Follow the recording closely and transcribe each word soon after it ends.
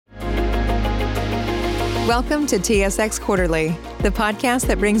Welcome to TSX Quarterly, the podcast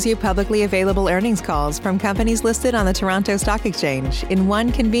that brings you publicly available earnings calls from companies listed on the Toronto Stock Exchange in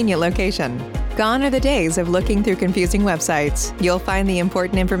one convenient location. Gone are the days of looking through confusing websites. You'll find the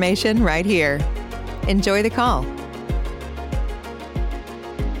important information right here. Enjoy the call.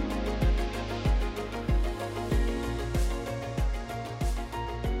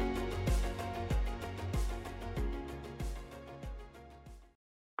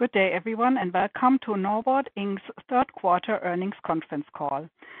 Good day, everyone, and welcome to Norbord Inc's third quarter earnings conference call.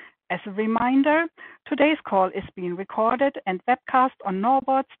 As a reminder, today's call is being recorded and webcast on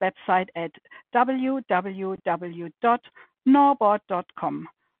Norbord's website at www.norbord.com.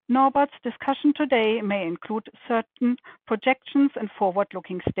 Norbord's discussion today may include certain projections and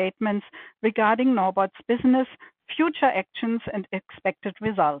forward-looking statements regarding Norbord's business, future actions, and expected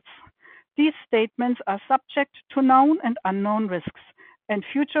results. These statements are subject to known and unknown risks, and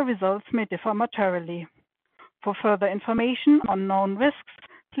future results may differ materially. For further information on known risks,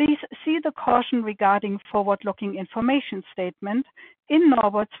 please see the caution regarding forward-looking information statement in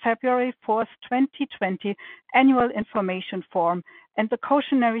Norbord's February 4, 2020 Annual Information Form and the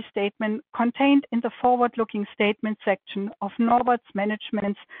cautionary statement contained in the forward-looking statement section of Norbord's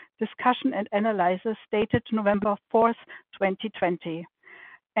Management's Discussion and Analysis dated November 4, 2020.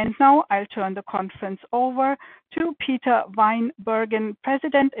 And now I'll turn the conference over to Peter Weinbergen,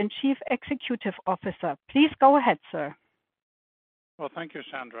 President and Chief Executive Officer. Please go ahead, sir. Well, thank you,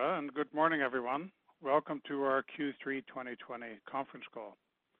 Sandra, and good morning, everyone. Welcome to our Q3 2020 conference call.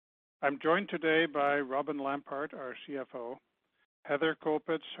 I'm joined today by Robin Lampard, our CFO, Heather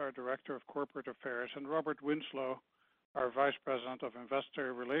Colpitz, our Director of Corporate Affairs, and Robert Winslow, our Vice President of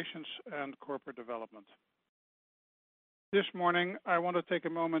Investor Relations and Corporate Development. This morning, I want to take a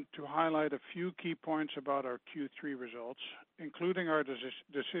moment to highlight a few key points about our Q3 results, including our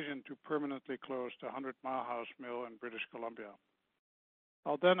decision to permanently close the 100 Mile House Mill in British Columbia.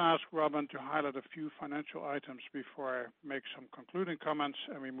 I'll then ask Robin to highlight a few financial items before I make some concluding comments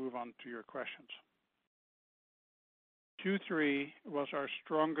and we move on to your questions. Q3 was our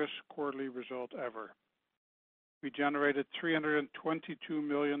strongest quarterly result ever. We generated $322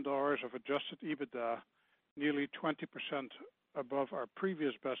 million of adjusted EBITDA, nearly 20% above our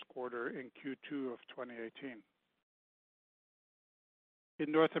previous best quarter in Q2 of 2018.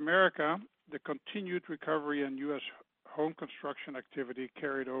 In North America, the continued recovery in U.S. home construction activity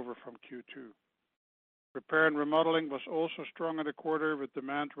carried over from Q2. Repair and remodeling was also strong in the quarter, with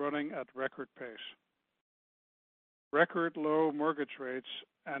demand running at record pace. Record low mortgage rates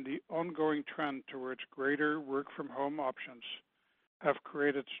and the ongoing trend towards greater work-from-home options have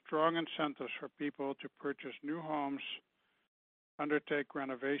created strong incentives for people to purchase new homes, undertake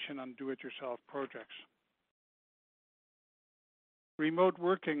renovation, and do-it-yourself projects. Remote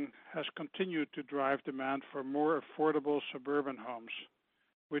working has continued to drive demand for more affordable suburban homes,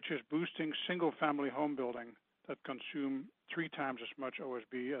 which is boosting single-family home building that consume 3 times as much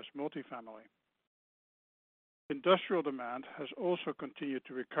OSB as multifamily. Industrial demand has also continued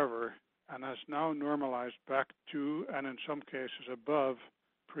to recover and has now normalized back to, and in some cases above,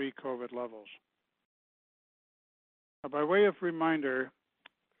 pre-COVID levels. Now, by way of reminder,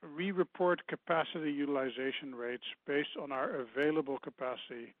 we report capacity utilization rates based on our available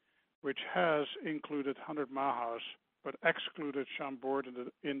capacity, which has included 100 Mile House, but excluded Chambord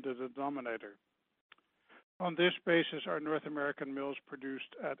in the denominator. On this basis, our North American mills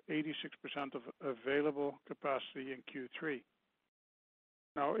produced at 86% of available capacity in Q3.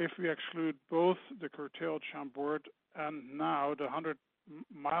 Now, if we exclude both the curtailed Chambord and now the 100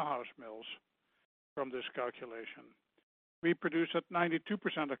 Mile House mills from this calculation, we produce at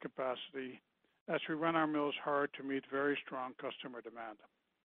 92% of capacity as we run our mills hard to meet very strong customer demand.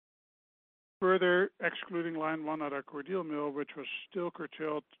 Further, excluding line 1 at our Cordele mill, which was still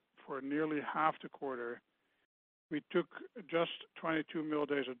curtailed for nearly half the quarter, we took just 22 mill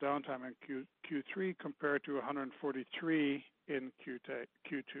days of downtime in Q3 compared to 143 in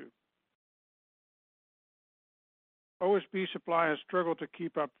Q2. OSB supply has struggled to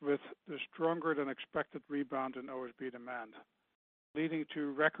keep up with the stronger than expected rebound in OSB demand, leading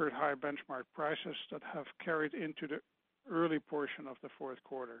to record high benchmark prices that have carried into the early portion of the fourth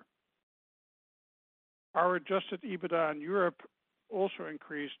quarter. Our adjusted EBITDA in Europe also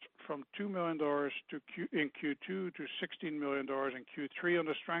increased from $2 million in Q2 to $16 million in Q3 on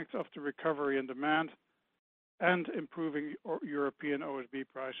the strength of the recovery in demand and improving European OSB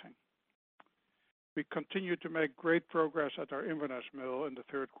pricing. We continue to make great progress at our Inverness mill in the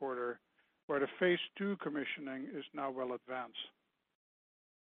third quarter, where the Phase 2 commissioning is now well advanced.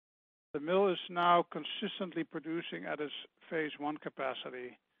 The mill is now consistently producing at its Phase 1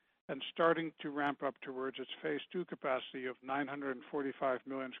 capacity, and starting to ramp up towards its phase 2 capacity of 945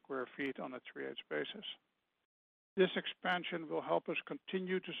 million square feet on a 3/8 basis. This expansion will help us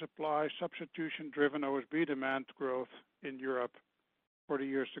continue to supply substitution-driven OSB demand growth in Europe for the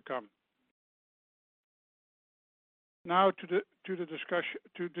years to come. Now to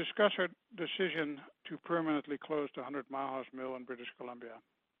discuss our decision to permanently close the 100 Mile House Mill in British Columbia.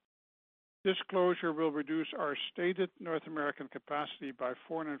 This closure will reduce our stated North American capacity by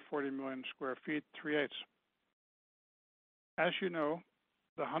 440 million square feet, 3/8. As you know,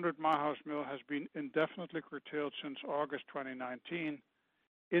 the 100 Mile House Mill has been indefinitely curtailed since August 2019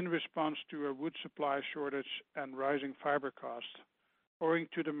 in response to a wood supply shortage and rising fiber costs owing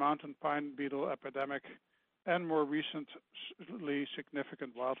to the mountain pine beetle epidemic and more recently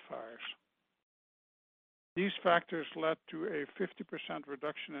significant wildfires. These factors led to a 50%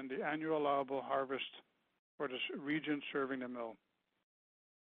 reduction in the annual allowable harvest for this region serving the mill.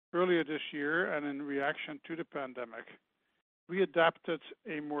 Earlier this year, and in reaction to the pandemic, we adapted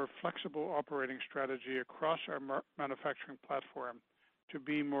a more flexible operating strategy across our manufacturing platform to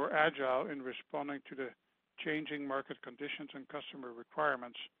be more agile in responding to the changing market conditions and customer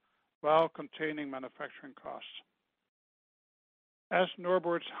requirements while containing manufacturing costs. As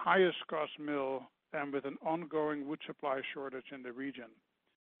Norbord's highest cost mill and with an ongoing wood supply shortage in the region,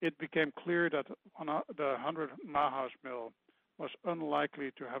 it became clear that the 100 Mile House Mill was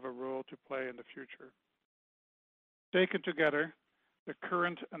unlikely to have a role to play in the future. Taken together, the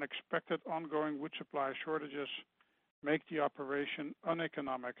current and expected ongoing wood supply shortages make the operation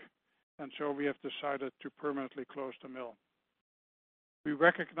uneconomic, and so we have decided to permanently close the mill. We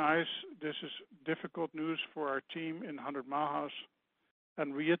recognize this is difficult news for our team in 100 Mile House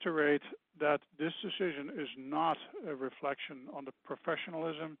and reiterate that this decision is not a reflection on the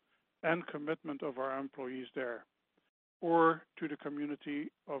professionalism and commitment of our employees there or to the community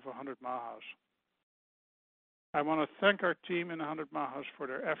of 100 Mile House. I want to thank our team in 100 Mile House for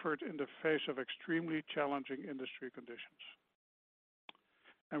their effort in the face of extremely challenging industry conditions.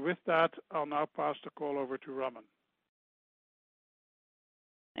 And with that, I'll now pass the call over to Robin.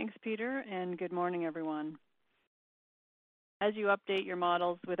 Thanks, Peter, and good morning, everyone. As you update your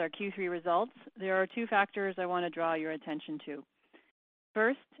models with our Q3 results, there are two factors I want to draw your attention to.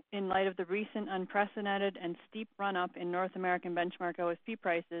 First, in light of the recent unprecedented and steep run-up in North American benchmark OSB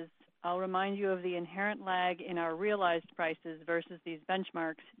prices, I'll remind you of the inherent lag in our realized prices versus these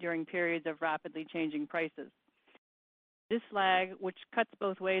benchmarks during periods of rapidly changing prices. This lag, which cuts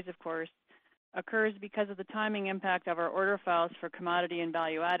both ways, of course, occurs because of the timing impact of our order files for commodity and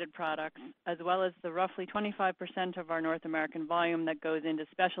value-added products, as well as the roughly 25% of our North American volume that goes into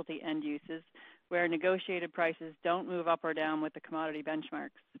specialty end uses, where negotiated prices don't move up or down with the commodity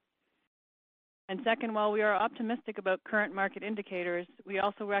benchmarks. And second, while we are optimistic about current market indicators, we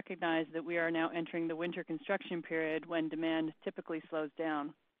also recognize that we are now entering the winter construction period when demand typically slows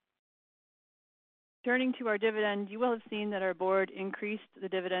down. Turning to our dividend, you will have seen that our board increased the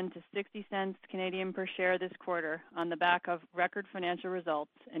dividend to 60 cents Canadian per share this quarter on the back of record financial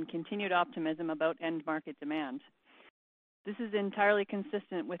results and continued optimism about end market demand. This is entirely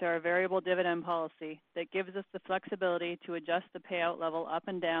consistent with our variable dividend policy that gives us the flexibility to adjust the payout level up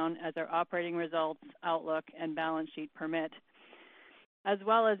and down as our operating results, outlook, and balance sheet permit, as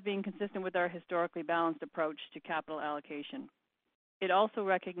well as being consistent with our historically balanced approach to capital allocation. It also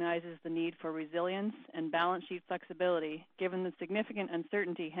recognizes the need for resilience and balance sheet flexibility given the significant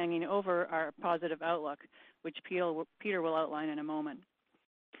uncertainty hanging over our positive outlook, which Peter will outline in a moment.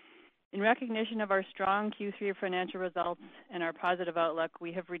 In recognition of our strong Q3 financial results and our positive outlook,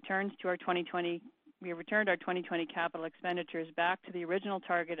 we have returned our 2020 capital expenditures back to the original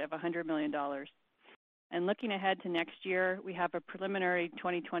target of $100 million. And looking ahead to next year, we have a preliminary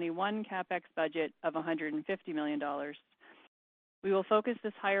 2021 CapEx budget of $150 million. We will focus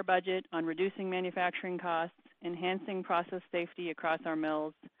this higher budget on reducing manufacturing costs, enhancing process safety across our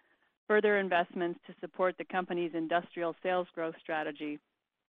mills, further investments to support the company's industrial sales growth strategy,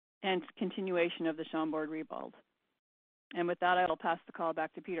 and continuation of the Chambord rebuild. And with that, I will pass the call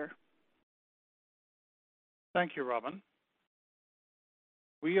back to Peter. Thank you, Robin.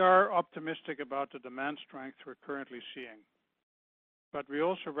 We are optimistic about the demand strength we're currently seeing, but we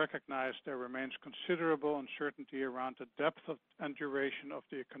also recognize there remains considerable uncertainty around the depth and duration of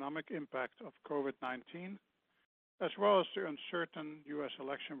the economic impact of COVID-19, as well as the uncertain U.S.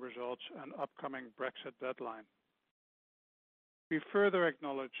 election results and upcoming Brexit deadline. We further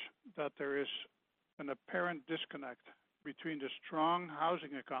acknowledge that there is an apparent disconnect between the strong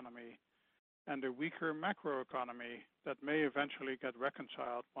housing economy and the weaker macroeconomy that may eventually get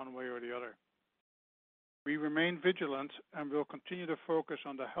reconciled one way or the other. We remain vigilant and will continue to focus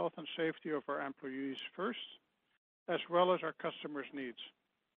on the health and safety of our employees first, as well as our customers' needs.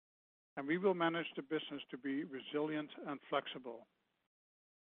 And we will manage the business to be resilient and flexible.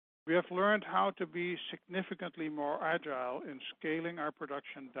 We have learned how to be significantly more agile in scaling our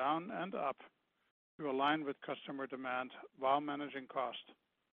production down and up to align with customer demand while managing cost.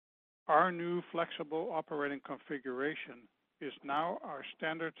 Our new flexible operating configuration is now our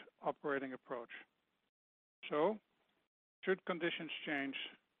standard operating approach. So, should conditions change,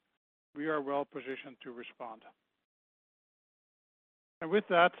 we are well positioned to respond. And with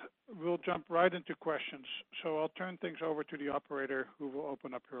that, we'll jump right into questions. So I'll turn things over to the operator who will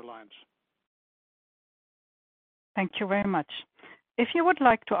open up your lines. Thank you very much. If you would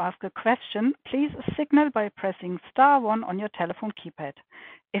like to ask a question, please signal by pressing *1 on your telephone keypad.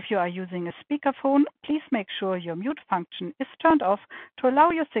 If you are using a speakerphone, please make sure your mute function is turned off to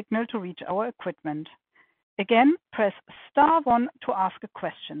allow your signal to reach our equipment. Again, press *1 to ask a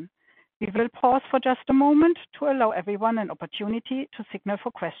question. We will pause for just a moment to allow everyone an opportunity to signal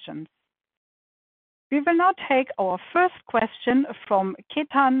for questions. We will now take our first question from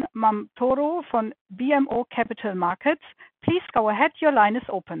Ketan Mamtora from BMO Capital Markets. Please go ahead. Your line is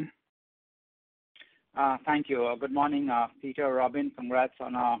open. Thank you. Good morning, Peter, Robin. Congrats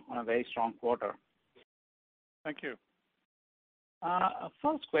on a very strong quarter. Thank you.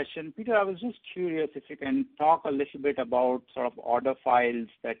 First question, Peter, I was just curious if you can talk a little bit about sort of order files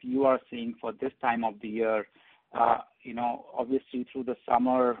that you are seeing for this time of the year. Obviously through the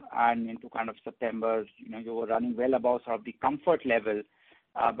summer and into kind of September, you were running well above sort of the comfort level,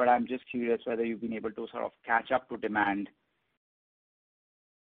 but I'm just curious whether you've been able to sort of catch up to demand.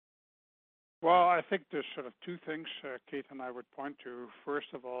 Well, I think there's sort of two things, Ketan, I would point to. First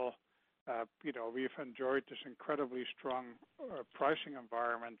of all, we've enjoyed this incredibly strong pricing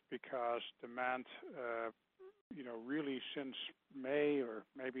environment because demand, really since May or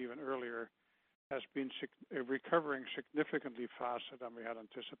maybe even earlier, has been recovering significantly faster than we had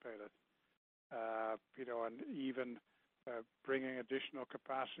anticipated. And even bringing additional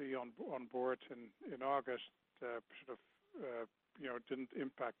capacity on board in August didn't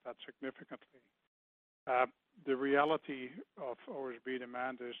impact that significantly. The reality of OSB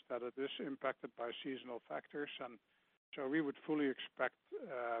demand is that it is impacted by seasonal factors, and so we would fully expect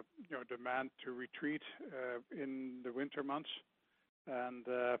demand to retreat in the winter months, and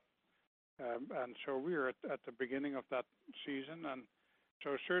so we're at the beginning of that season, and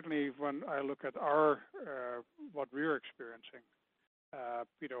so certainly when I look at what we're experiencing,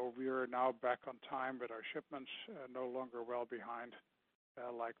 we are now back on time with our shipments, no longer well behind.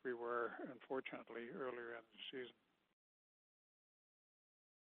 Like we were, unfortunately, earlier in the season.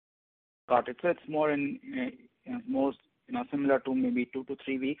 Got it. So it's more similar to maybe 2 to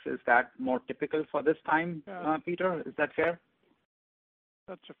 3 weeks. Is that more typical for this time, Peter? Is that fair?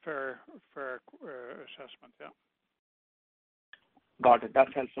 That's a fair assessment, yeah. Got it.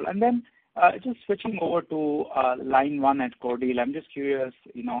 That's helpful. And then just switching over to line 1 at Cordele, I'm just curious,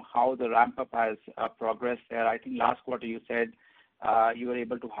 how the ramp up has progressed there. I think last quarter you said you were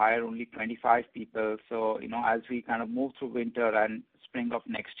able to hire only 25 people. So, as we kind of move through winter and spring of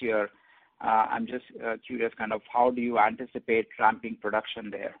next year, I'm just curious kind of how do you anticipate ramping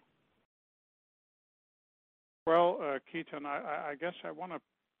production there? Well, Ketan, I guess I want to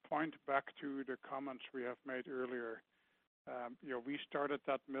point back to the comments we have made earlier. We started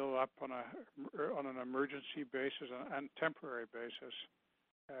that mill up on an emergency basis and temporary basis.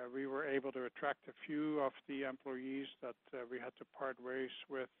 We were able to attract a few of the employees that we had to part ways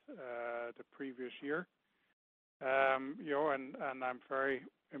with the previous year. And I'm very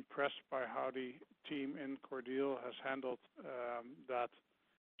impressed by how the team in Cordele has handled that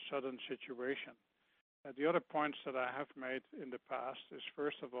sudden situation. The other points that I have made in the past is,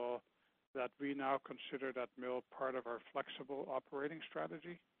 first of all, that we now consider that mill part of our flexible operating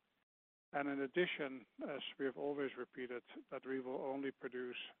strategy. And in addition, as we have always repeated, that we will only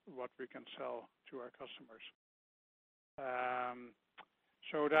produce what we can sell to our customers.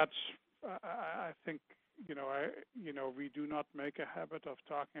 So that's, I think, we do not make a habit of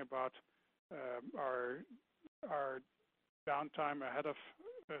talking about our downtime ahead of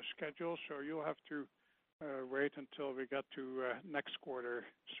schedule. So you'll have to wait until we get to next quarter's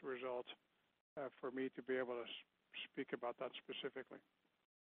result for me to be able to speak about that specifically.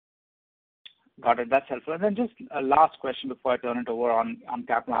 Got it. That's helpful. And then just a last question before I turn it over on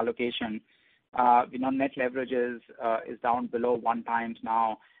capital allocation. Net leverage is down below 1 times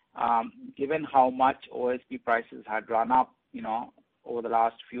now. Given how much OSB prices had run up, over the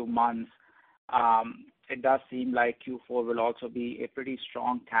last few months, it does seem like Q4 will also be a pretty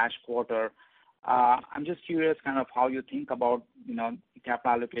strong cash quarter. I'm just curious kind of how you think about,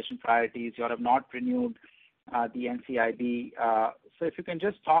 capital allocation priorities. You have not renewed the NCIB. So if you can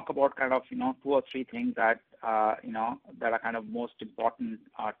just talk about kind of, 2 or 3 things that, that are kind of most important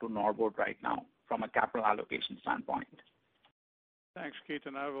to Norbord right now from a capital allocation standpoint. Thanks,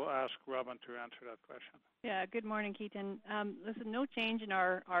 Keaton. I will ask Robin to answer that question. Yeah, good morning, Keaton. Listen, no change in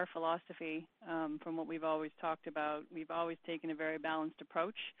our philosophy from what we've always talked about. We've always taken a very balanced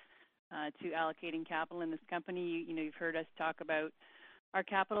approach to allocating capital in this company. You've heard us talk about our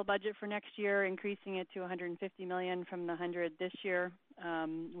capital budget for next year, increasing it to $150 million from the $100 this year,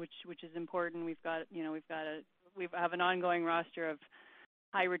 which is important. We have an ongoing roster of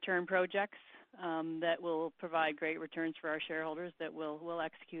high return projects that will provide great returns for our shareholders that we'll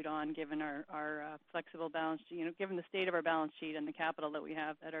execute on given our flexible balance sheet, given the state of our balance sheet and the capital that we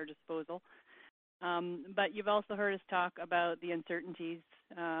have at our disposal. But you've also heard us talk about the uncertainties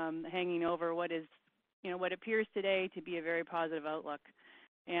hanging over what appears today to be a very positive outlook.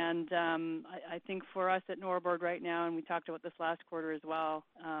 And I think for us at Norbord right now, and we talked about this last quarter as well,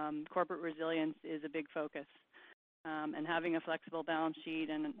 corporate resilience is a big focus. And having a flexible balance sheet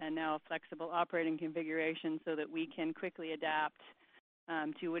and now a flexible operating configuration so that we can quickly adapt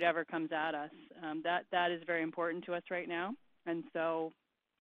to whatever comes at us, that is very important to us right now. And so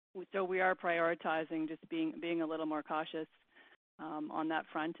we are prioritizing just being a little more cautious on that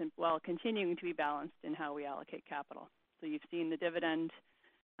front, and while continuing to be balanced in how we allocate capital. So you've seen the dividend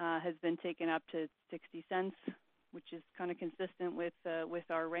has been taken up to 60 cents, which is kind of consistent with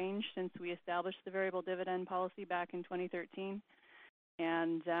our range since we established the variable dividend policy back in 2013.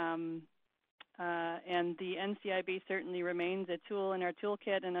 And the NCIB certainly remains a tool in our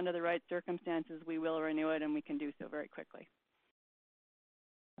toolkit, and under the right circumstances, we will renew it, and we can do so very quickly.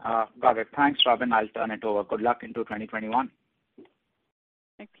 Got it. Thanks, Robin. I'll turn it over. Good luck into 2021.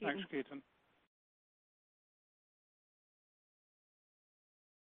 Thanks, Keaton. Thanks, Keaton.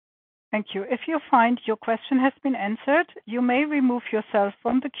 Thank you. If you find your question has been answered, you may remove yourself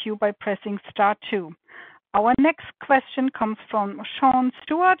from the queue by pressing star 2. Our next question comes from Sean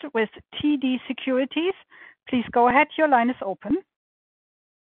Stewart with TD Securities. Please go ahead. Your line is open.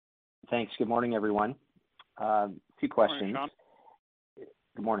 Thanks. Good morning, everyone. A few questions. Good morning, Sean.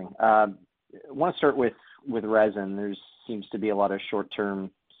 Good morning. I want to start with resin. There seems to be a lot of short-term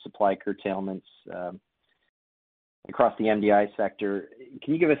supply curtailments across the MDI sector.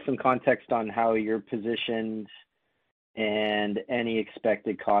 Can you give us some context on how you're positioned and any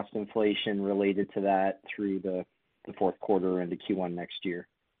expected cost inflation related to that through the fourth quarter into Q1 next year?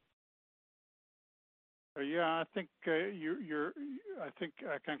 Yeah, I think I think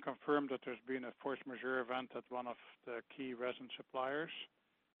I can confirm that there's been a force majeure event at one of the key resin suppliers.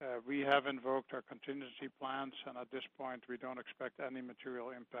 We have invoked our contingency plans, and at this point, we don't expect any material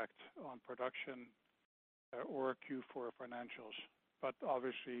impact on production or Q4 financials. But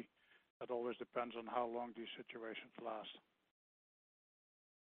obviously, that always depends on how long these situations last.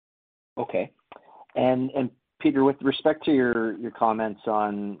 Okay. And Peter, with respect to your comments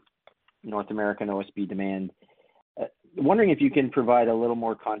on North American OSB demand, wondering if you can provide a little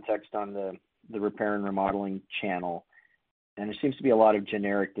more context on the repair and remodeling channel. And there seems to be a lot of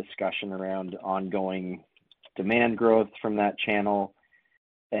generic discussion around ongoing demand growth from that channel.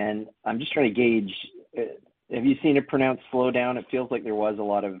 And I'm just trying to gauge, have you seen a pronounced slowdown? It feels like there was a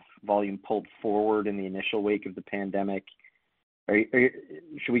lot of volume pulled forward in the initial wake of the pandemic.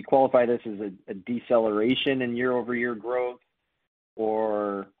 Should we qualify this as a deceleration in year-over-year growth,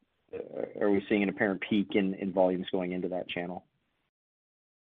 or are we seeing an apparent peak in volumes going into that channel?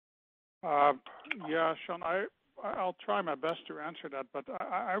 Yeah, Sean, I'll try my best to answer that, but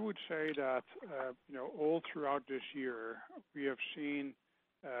I would say that all throughout this year we have seen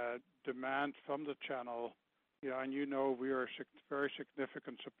demand from the channel, and we are a very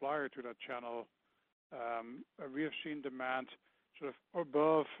significant supplier to that channel. We have seen demand sort of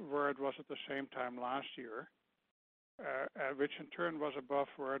above where it was at the same time last year, which in turn was above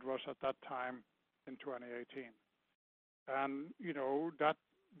where it was at that time in 2018. And that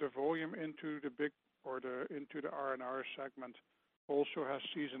the volume into the into the R&R segment also has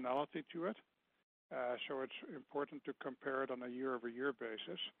seasonality to it. So it's important to compare it on a year-over-year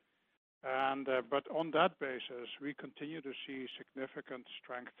basis. And but on that basis, we continue to see significant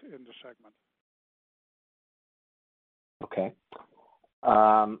strength in the segment. Okay.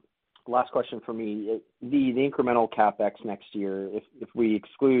 Last question for me. The incremental CapEx next year, if we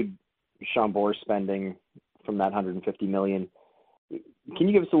exclude Chambord spending from that $150 million, can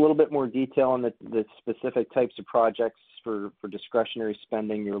you give us a little bit more detail on the specific types of projects for discretionary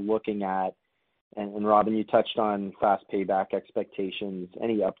spending you're looking at? And Robin, you touched on fast payback expectations.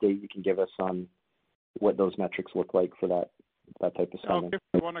 Any update you can give us on what those metrics look like for that type of spending?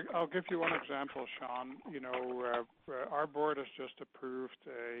 I'll give you one example, Sean. Our board has just approved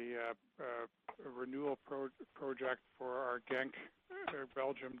a renewal project for our Genk,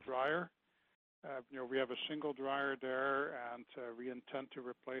 Belgium dryer. We have a single dryer there, and we intend to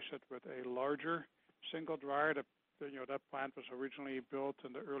replace it with a larger single dryer. That plant was originally built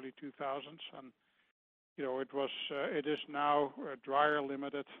in the early 2000s, and it is now dryer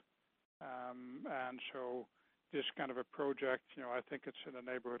limited, and so this kind of a project, I think it's in the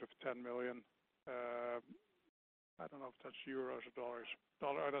neighborhood of 10 million. I don't know if that's euros or dollars.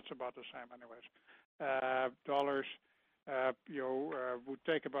 That's about the same, anyways. Dollars. Would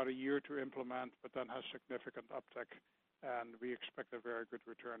take about a year to implement, but then has significant uptick, and we expect a very good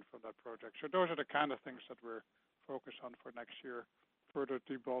return from that project. So those are the kind of things that we're focused on for next year, further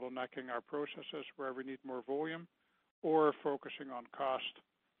debottlenecking our processes where we need more volume, or focusing on cost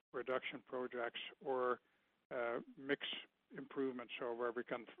reduction projects or mix improvements, so where we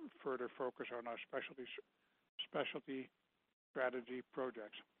can further focus on our specialty strategy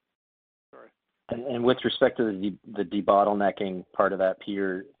projects. Sorry. And with respect to the debottlenecking part of that,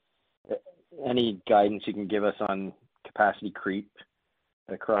 Peter, any guidance you can give us on capacity creep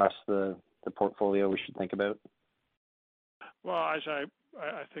across the portfolio we should think about? Well, as I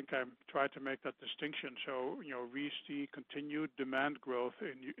think I tried to make that distinction. So, we see continued demand growth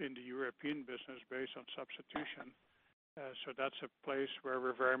in the European business based on substitution. So that's a place where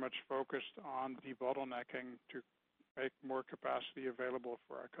we're very much focused on debottlenecking to make more capacity available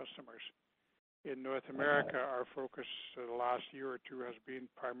for our customers. In North America, our focus the last year or two has been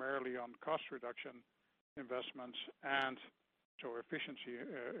primarily on cost reduction investments and so efficiency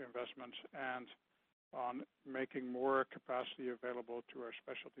investments, and on making more capacity available to our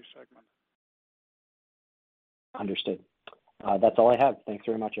specialty segment. Understood. That's all I have. Thanks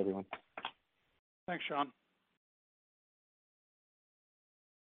very much, everyone. Thanks, Sean.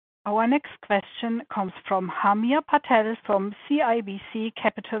 Our next question comes from Hamir Patel from CIBC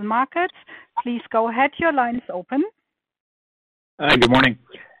Capital Markets. Please go ahead. Your line is open. Good morning.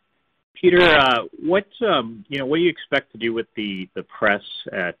 Peter, what do you expect to do with the press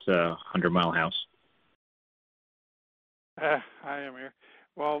at 100 Mile House? Hi, Amir.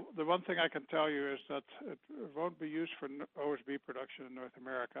 Well, the one thing I can tell you is that it won't be used for OSB production in North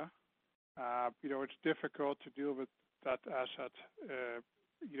America. It's difficult to deal with that asset,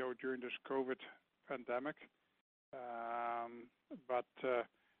 during this COVID pandemic. But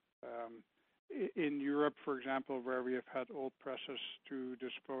in Europe, for example, where we have had old presses to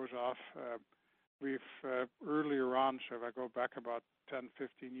dispose of, we've earlier on, so if I go back about 10,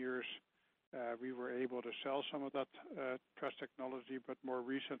 15 years, we were able to sell some of that press technology, but more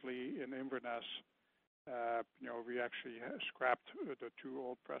recently in Inverness, we actually scrapped the two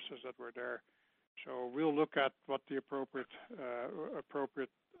old presses that were there. So we'll look at what the appropriate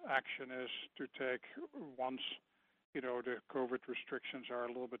action is to take once, the COVID restrictions are a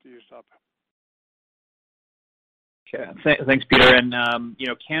little bit eased up. Okay. Thanks, Peter. And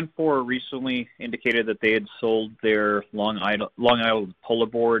Canfor recently indicated that they had sold their Long Island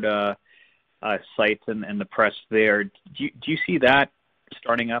Pullerboard site and the press there. Do you see that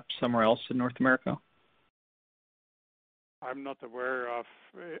starting up somewhere else in North America? I'm not aware of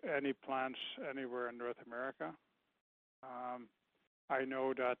any plans anywhere in North America. I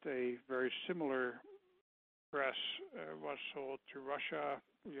know that a very similar press was sold to Russia,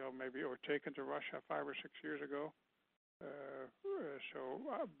 maybe, or taken to Russia 5 or 6 years ago.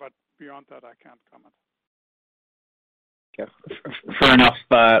 But beyond that, I can't comment. Okay, fair enough.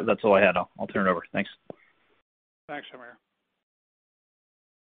 That's all I had. I'll turn it over. Thanks. Thanks, Amir.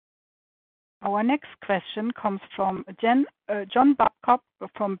 Our next question comes from John Babcock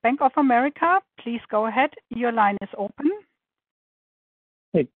from Bank of America. Please go ahead. Your line is open.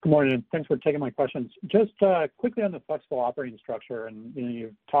 Hey, good morning. Thanks for taking my questions. Just quickly on the flexible operating structure, and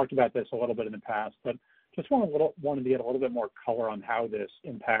you've talked about this a little bit in the past, but just wanted to get a little bit more color on how this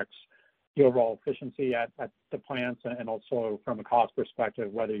impacts the overall efficiency at the plants, and also from a cost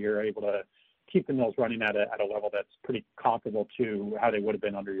perspective, whether you're able to keep the mills running at a level that's pretty comparable to how they would have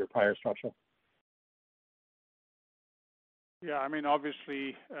been under your prior structure. Yeah, I mean,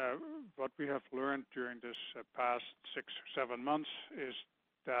 obviously, what we have learned during this past 6 or 7 months is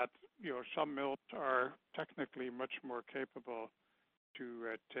that some mills are technically much more capable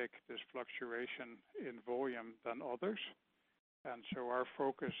to take this fluctuation in volume than others, and so our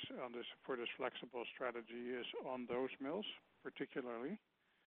focus on this for this flexible strategy is on those mills particularly,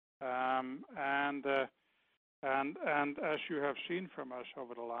 and And as you have seen from us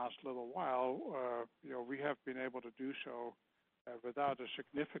over the last little while, we have been able to do so without a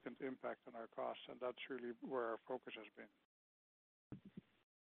significant impact on our costs, and that's really where our focus has been.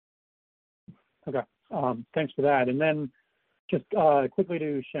 Okay, thanks for that. And then just quickly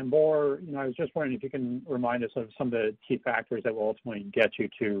to Chambord, I was just wondering if you can remind us of some of the key factors that will ultimately get you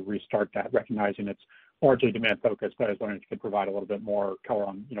to restart that, recognizing it's largely demand focused, but I was wondering if you could provide a little bit more color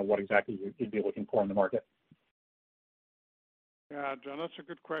on, what exactly you'd be looking for in the market. Yeah, John, that's a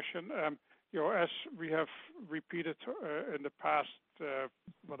good question. As we have repeated in the past,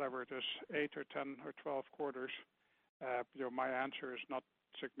 whatever it is, 8 or 10 or 12 quarters, my answer is not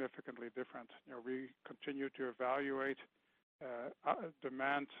significantly different. We continue to evaluate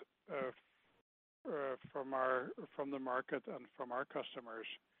demand from the market and from our customers,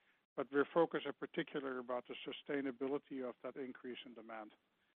 but we're focused in particular about the sustainability of that increase in demand.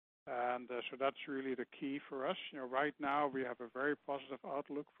 And so that's really the key for us. Right now we have a very positive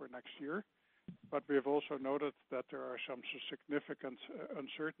outlook for next year, but we have also noted that there are some significant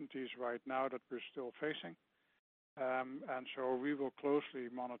uncertainties right now that we're still facing. And so we will closely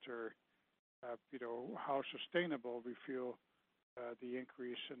monitor, how sustainable we feel the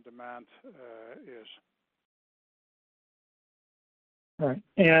increase in demand is. All right.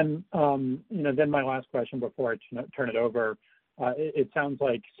 And, then my last question before I turn it over, it sounds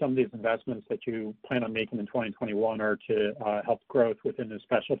like some of these investments that you plan on making in 2021 are to help growth within the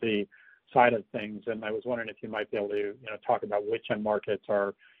specialty side of things. And I was wondering if you might be able to, talk about which end markets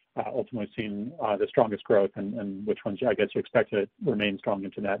are ultimately seeing the strongest growth and which ones, I guess, you expect to remain strong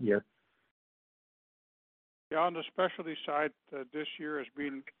into that year. Yeah, on the specialty side, this year has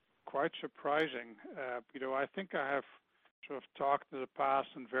been quite surprising. I think I have sort of talked in the past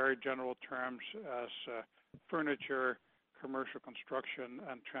in very general terms as furniture, commercial construction,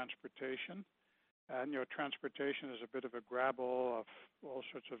 and transportation. And, transportation is a bit of a grabble of all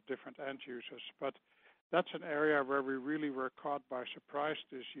sorts of different end users, but that's an area where we really were caught by surprise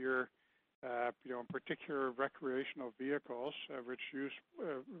this year. In particular, recreational vehicles, which use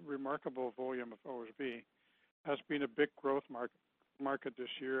a remarkable volume of OSB, has been a big growth market this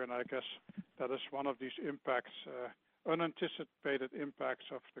year, and I guess that is one of these impacts, unanticipated impacts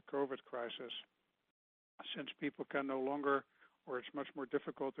of the COVID crisis. Since people can no longer, or it's much more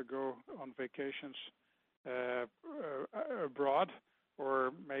difficult to go on vacations abroad,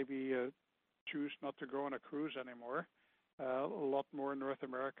 or maybe choose not to go on a cruise anymore, a lot more North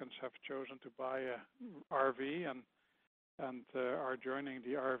Americans have chosen to buy an RV and are joining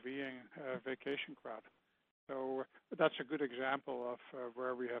the RVing vacation crowd. So that's a good example of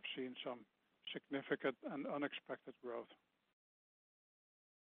where we have seen some significant and unexpected growth.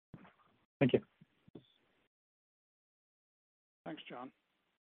 Thank you. Thanks, John.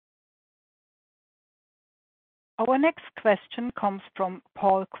 Our next question comes from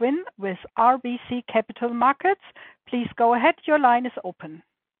Paul Quinn with RBC Capital Markets. Please go ahead. Your line is open.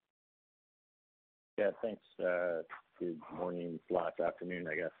 Yeah, thanks. Good morning, last afternoon,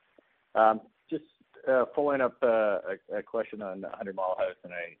 I guess. Just following up a question on 100 Mile House,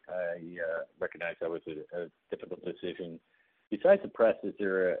 and I recognize that was a difficult decision. Besides the press, is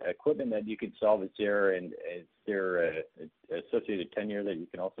there equipment that you can salvage there, and is there an associated tenure that you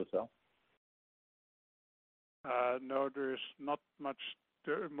can also sell? No, there is not much.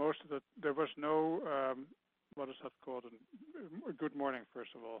 There was no, what is that called? Good morning,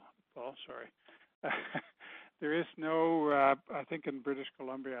 first of all, Paul, sorry. There is no, I think in British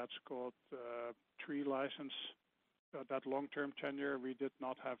Columbia it's called tree license, that long-term tenure. We did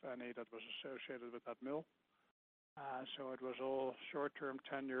not have any that was associated with that mill. So it was all short-term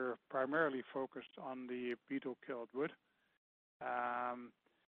tenure, primarily focused on the beetle-killed wood.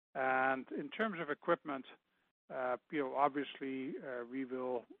 And in terms of equipment, obviously we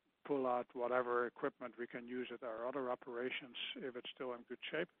will pull out whatever equipment we can use at our other operations if it's still in good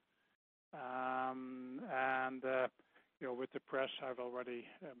shape. With the press, I've already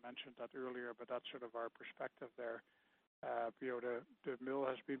mentioned that earlier, but that's sort of our perspective there. The mill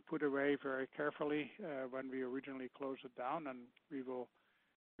has been put away very carefully when we originally closed it down, and we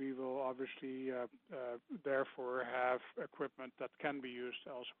will obviously therefore have equipment that can be used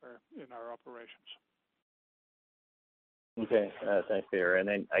elsewhere in our operations. Okay, thanks, Peter. And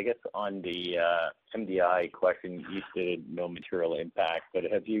then I guess on the MDI question, you stated no material impact, but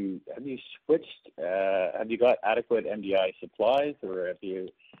have you switched? Have you got adequate MDI supplies, or have you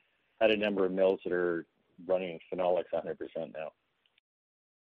had a number of mills that are running phenolics 100% now?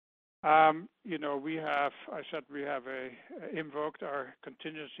 We have invoked our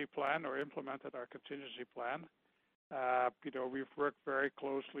contingency plan or implemented our contingency plan. We've worked very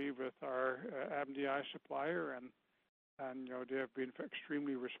closely with our MDI supplier, and they have been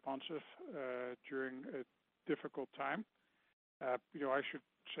extremely responsive during a difficult time. I should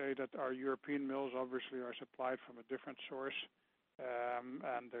say that our European mills obviously are supplied from a different source,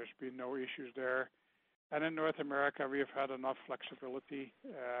 and there's been no issues there. And in North America, we have had enough flexibility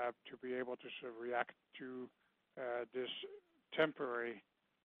to be able to sort of react to this temporary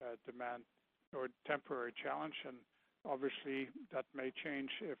demand or temporary challenge. And obviously, that may change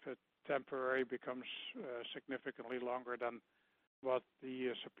if it temporary becomes significantly longer than what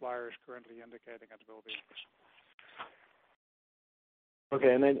the supplier is currently indicating it will be.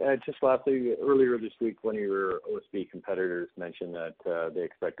 Okay, and then just lastly, earlier this week, one of your OSB competitors mentioned that they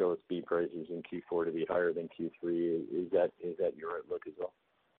expect OSB prices in Q4 to be higher than Q3. Is that your outlook as well?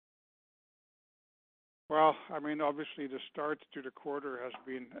 Well, I mean, obviously the start to the quarter has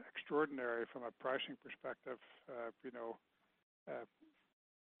been extraordinary from a pricing perspective.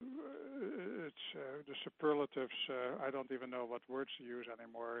 It's the superlatives. I don't even know what words to use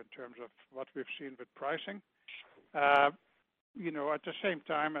anymore in terms of what we've seen with pricing. At the same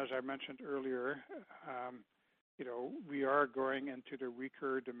time, as I mentioned earlier, we are going into the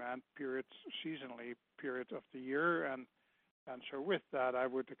weaker demand period, seasonally period of the year, and so with that, I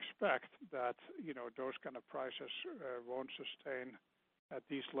would expect that those kind of prices won't sustain at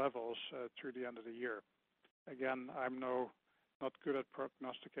these levels through the end of the year. Again, I'm not good at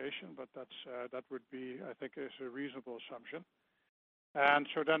prognostication, but that would be, I think, is a reasonable assumption. And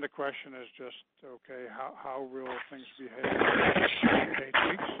so then the question is just, okay, how will things behave in 8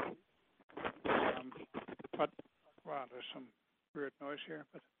 weeks? But wow, there's some weird noise here.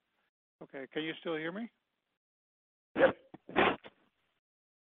 But okay, can you still hear me? Yep.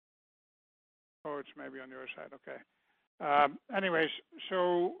 Oh, it's maybe on your side. Okay. Anyways,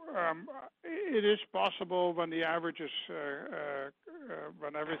 so it is possible when the averages,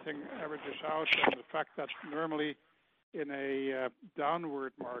 when everything averages out, and the fact that normally in a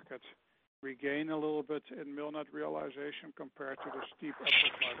downward market, we gain a little bit in mill net realization compared to the steep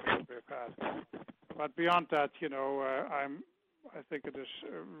upward market that we've had. But beyond that, I think it is.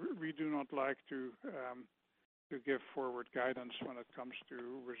 We do not like to give forward guidance when it comes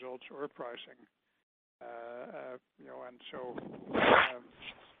to results or pricing. And so I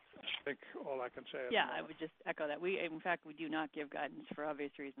think all I can say. Yeah, I would just echo that. In fact, we do not give guidance for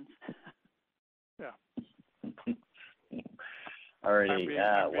obvious reasons. Yeah. Alrighty.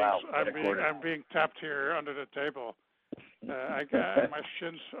 Wow. I'm being tapped here under the table. My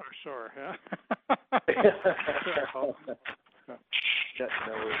shins are sore. Yeah.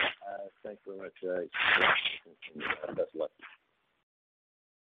 No worries. Thanks very much. Best of luck.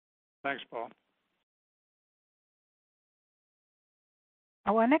 Thanks, Paul.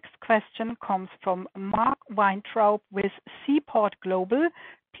 Our next question comes from Mark Weintraub with Seaport Global.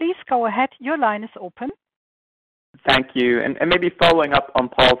 Please go ahead. Your line is open. Thank you. And maybe following up on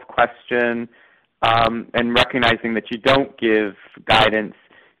Paul's question and recognizing that you don't give guidance,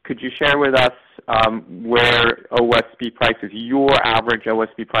 could you share with us where OSB prices, your average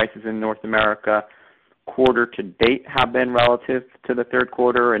OSB prices in North America quarter to date have been relative to the third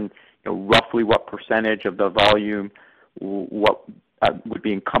quarter, and roughly what percentage of the volume would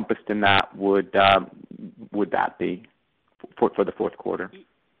be encompassed in that would that be for the fourth quarter?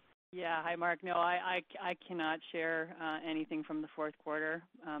 Yeah. Hi, Mark. No, I cannot share anything from the fourth quarter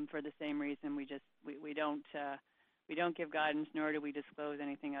for the same reason. We don't give guidance, nor do we disclose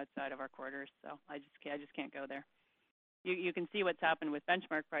anything outside of our quarters. So I just can't go there. You can see what's happened with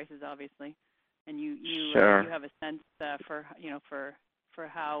benchmark prices, obviously, and you Sure. You have a sense for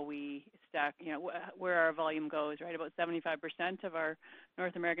how we stack, where our volume goes. Right, about 75% of our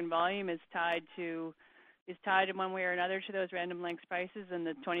North American volume is tied in one way or another to those random lengths prices, and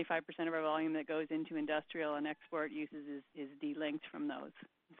the 25% of our volume that goes into industrial and export uses is delinked from those.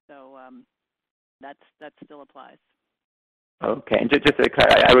 So that still applies. Okay, and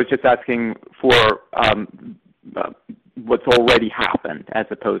I was just asking for what's already happened as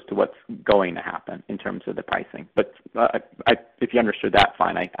opposed to what's going to happen in terms of the pricing. But if you understood that,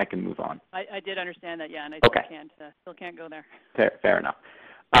 fine, I can move on. I did understand that, yeah, and I still can't go there. Fair enough.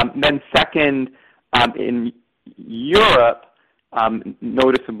 Then second, in Europe,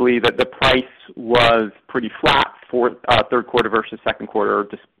 noticeably that the price was pretty flat for third quarter versus second quarter,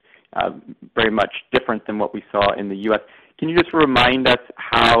 just very much different than what we saw in the U.S. Can you just remind us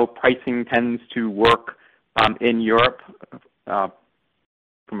how pricing tends to work in Europe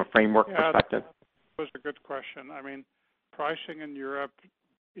from a framework perspective? That was a good question. I mean, pricing in Europe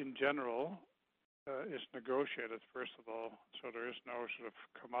in general is negotiated, first of all, so there is no sort of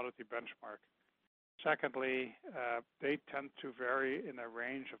commodity benchmark. Secondly, they tend to vary in a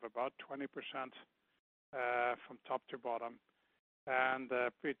range of about 20% from top to bottom, and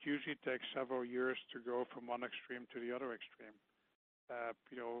it usually takes several years to go from one extreme to the other extreme.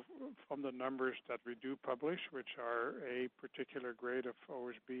 From the numbers that we do publish, which are a particular grade of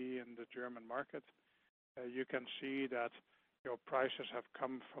OSB in the German market, you can see that prices have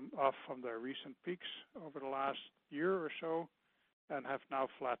come off from their recent peaks over the last year or so and have now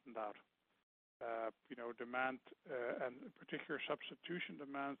flattened out. Demand and in particular substitution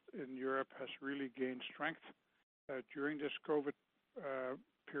demand in Europe has really gained strength during this COVID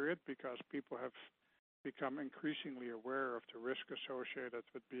period because people have become increasingly aware of the risk associated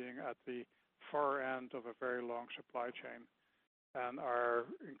with being at the far end of a very long supply chain and are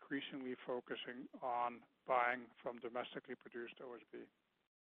increasingly focusing on buying from domestically produced OSB.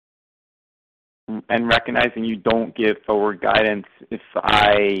 And recognizing you don't give forward guidance, if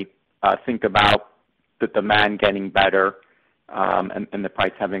I think about the demand getting better and the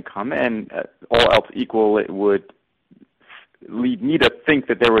price having come in, all else equal, it would lead me to think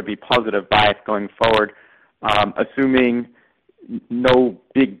that there would be positive bias going forward, assuming no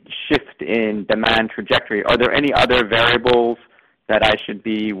big shift in demand trajectory. Are there any other variables that I should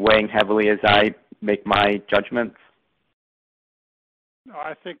be weighing heavily as I make my judgments? No,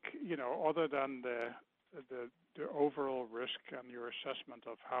 I think, other than the overall risk and your assessment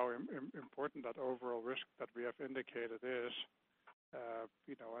of how important that overall risk that we have indicated is,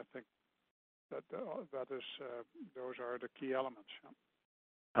 I think that is those are the key elements.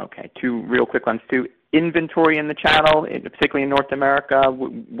 Yeah. Okay, two real quick ones too. Inventory in the channel, particularly in North America,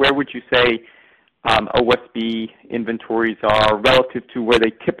 where would you say OSB inventories are relative to where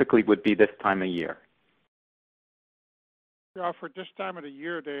they typically would be this time of year? Yeah, for this time of the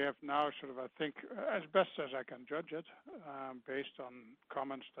year, they have now sort of, I think, as best as I can judge it, based on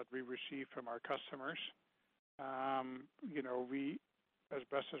comments that we receive from our customers, we, as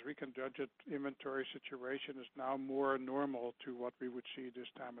best as we can judge it, inventory situation is now more normal to what we would see this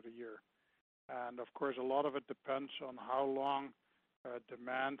time of the year. And of course, a lot of it depends on how long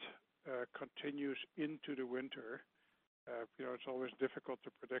demand continues into the winter. It's always difficult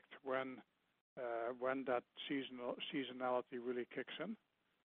to predict when that seasonality really kicks in.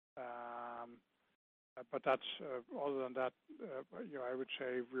 But that's other than that, I would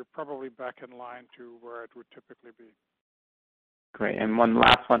say we're probably back in line to where it would typically be. Great. And one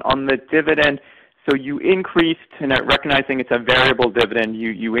last one on the dividend. So you increased, and recognizing it's a variable dividend,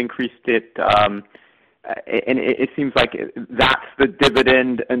 you increased it, and it seems like that's the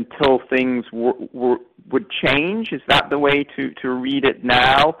dividend until things would change. Is that the way to read it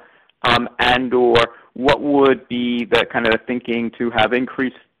now? And or what would be the kind of thinking to have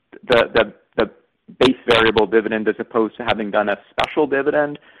increased the base variable dividend as opposed to having done a special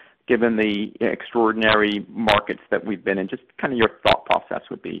dividend, given the extraordinary markets that we've been in? Just kind of your thought process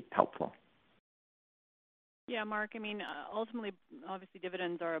would be helpful. Yeah, Mark, I mean, ultimately, obviously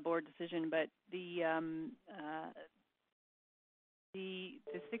dividends are a board decision, but the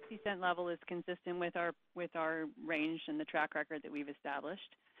 60-cent level is consistent with our range and the track record that we've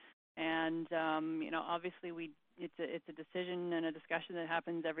established. And obviously it's a decision and a discussion that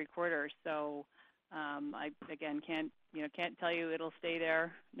happens every quarter. So I again can't tell you it'll stay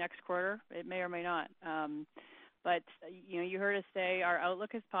there next quarter. It may or may not. But you heard us say our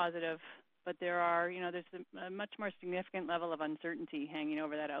outlook is positive, but there's a much more significant level of uncertainty hanging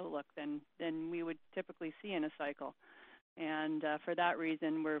over that outlook than we would typically see in a cycle. And for that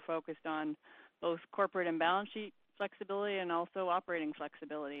reason, we're focused on both corporate and balance sheet flexibility and also operating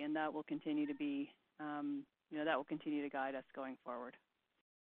flexibility, and that will continue to be, that will continue to guide us going forward.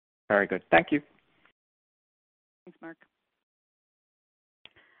 Very good. Thank you. Thanks, Mark.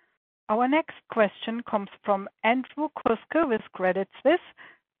 Our next question comes from Andrew Kuske with Credit Suisse.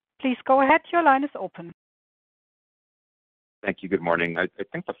 Please go ahead. Your line is open. Thank you. Good morning. I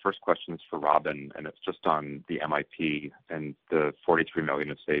think the first question is for Robin, and it's just on the MIP and the $43 million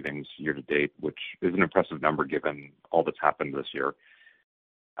of savings year to date, which is an impressive number given all that's happened this year.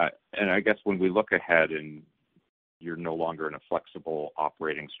 And I guess when we look ahead and you're no longer in a flexible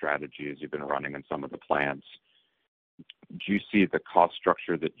operating strategy as you've been running in some of the plants, do you see the cost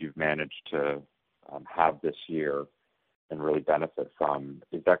structure that you've managed to have this year and really benefit from,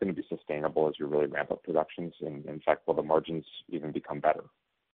 is that going to be sustainable as you really ramp up productions? And in fact, will the margins even become better?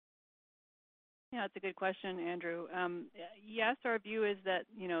 Yeah, it's a good question, Andrew. Yes, our view is that,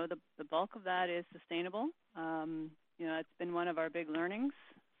 the bulk of that is sustainable. It's been one of our big learnings,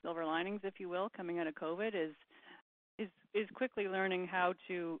 silver linings, if you will, coming out of COVID is quickly learning how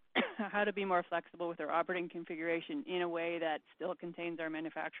to be more flexible with our operating configuration in a way that still contains our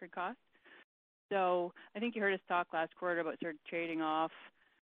manufacturing costs. So I think you heard us talk last quarter about sort of trading off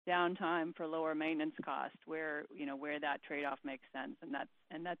downtime for lower maintenance cost, where that trade-off makes sense, and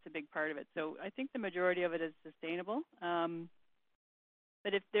that's a big part of it. So I think the majority of it is sustainable.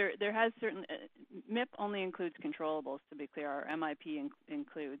 But if there has certain MIP only includes controllables, to be clear. Our MIP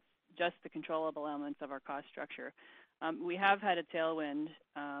includes just the controllable elements of our cost structure. We have had a tailwind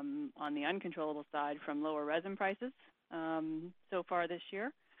on the uncontrollable side from lower resin prices so far this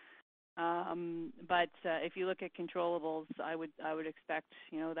year. But if you look at controllables, I would expect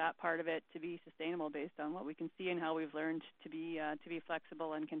that part of it to be sustainable based on what we can see and how we've learned to be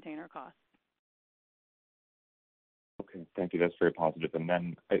flexible and contain our costs. Okay, thank you. That's very positive. And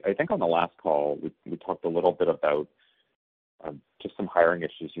then I think on the last call, we talked a little bit about just some hiring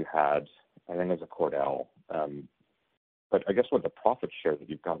issues you had, I think as a Cordell. But I guess with the profit share that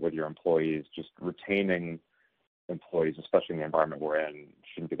you've got with your employees, just retaining employees, especially in the environment we're in,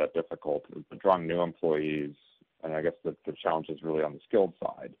 shouldn't be that difficult. But drawing new employees, and I guess the challenge is really on the skilled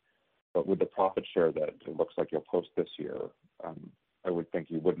side. But with the profit share that it looks like you'll post this year, I would think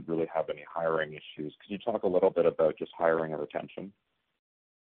you wouldn't really have any hiring issues. Could you talk a little bit about just hiring and retention?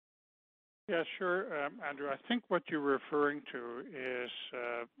 Yeah, sure, Andrew. I think what you're referring to is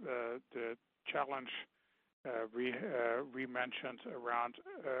the challenge we mentioned around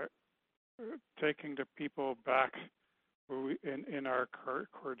taking the people back in our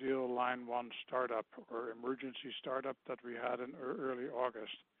Cordell Line 1 startup or emergency startup that we had in early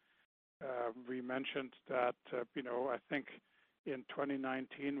August. We mentioned that, I think in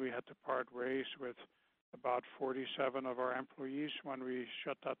 2019 we had to part ways with about 47 of our employees when we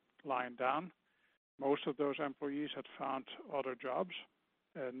shut that line down. Most of those employees had found other jobs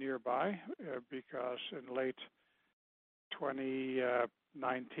nearby because in late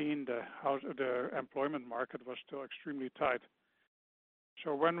 2019 the employment market was still extremely tight.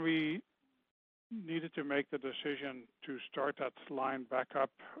 So when we needed to make the decision to start that line back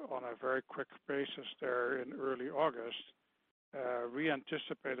up on a very quick basis there in early August, we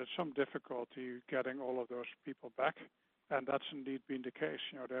anticipated some difficulty getting all of those people back, and that's indeed been the case.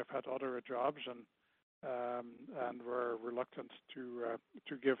 They've had other jobs and were reluctant to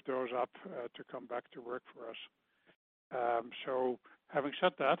give those up to come back to work for us. So having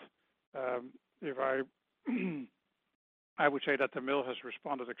said that, if I would say that the mill has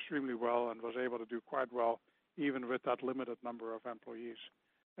responded extremely well and was able to do quite well, even with that limited number of employees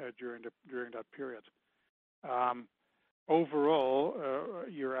during that period. Overall,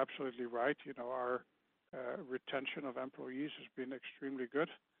 you're absolutely right. Our retention of employees has been extremely good.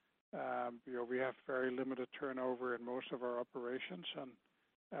 We have very limited turnover in most of our operations,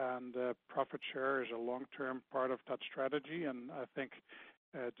 and profit share is a long-term part of that strategy. And I think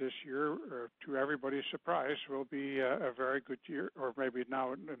this year, to everybody's surprise, will be a very good year, or maybe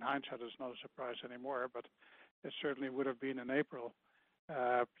now in hindsight it's not a surprise anymore, but it certainly would have been in April.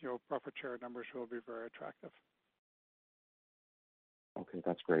 Profit share numbers will be very attractive. Okay,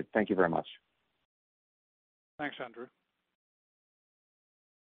 that's great. Thank you very much. Thanks, Andrew.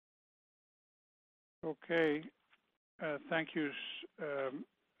 Okay, thank you,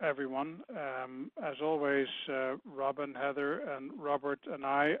 everyone. As always, Robin, Heather, and Robert and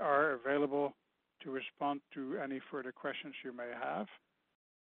I are available to respond to any further questions you may have.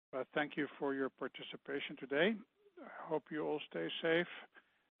 But thank you for your participation today. I hope you all stay safe,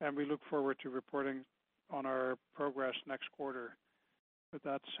 and we look forward to reporting on our progress next quarter. With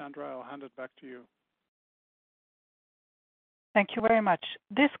that, Sandra, I'll hand it back to you. Thank you very much.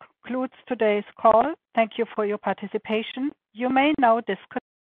 This concludes today's call. Thank you for your participation. You may now disconnect.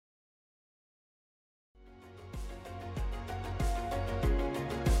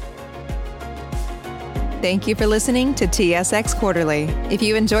 Thank you for listening to TSX Quarterly. If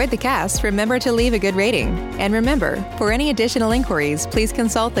you enjoyed the cast, remember to leave a good rating. And remember, for any additional inquiries, please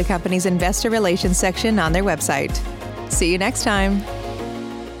consult the company's investor relations section on their website. See you next time.